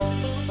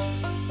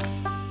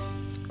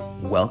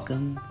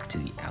Welcome to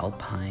the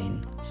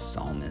Alpine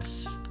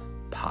Psalmist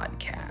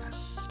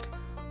Podcast,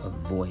 a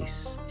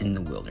voice in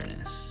the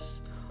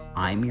wilderness.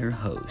 I'm your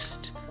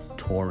host,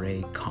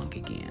 Torre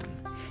Conkagam,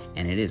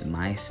 and it is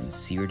my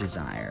sincere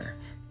desire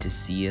to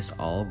see us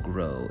all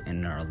grow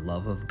in our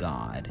love of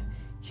God,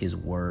 His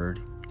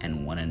Word,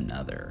 and one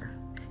another,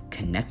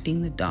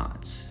 connecting the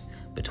dots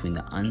between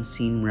the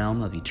unseen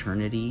realm of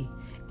eternity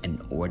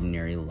and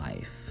ordinary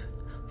life,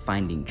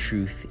 finding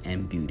truth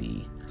and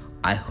beauty.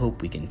 I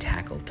hope we can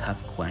tackle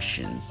tough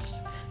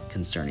questions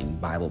concerning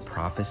Bible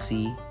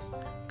prophecy,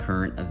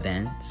 current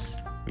events,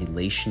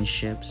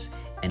 relationships,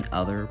 and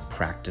other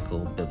practical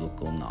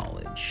biblical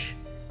knowledge.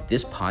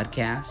 This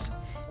podcast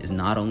is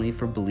not only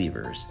for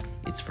believers,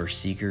 it's for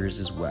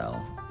seekers as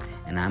well.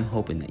 And I'm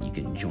hoping that you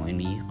can join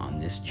me on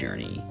this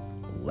journey.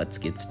 Let's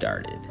get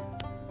started.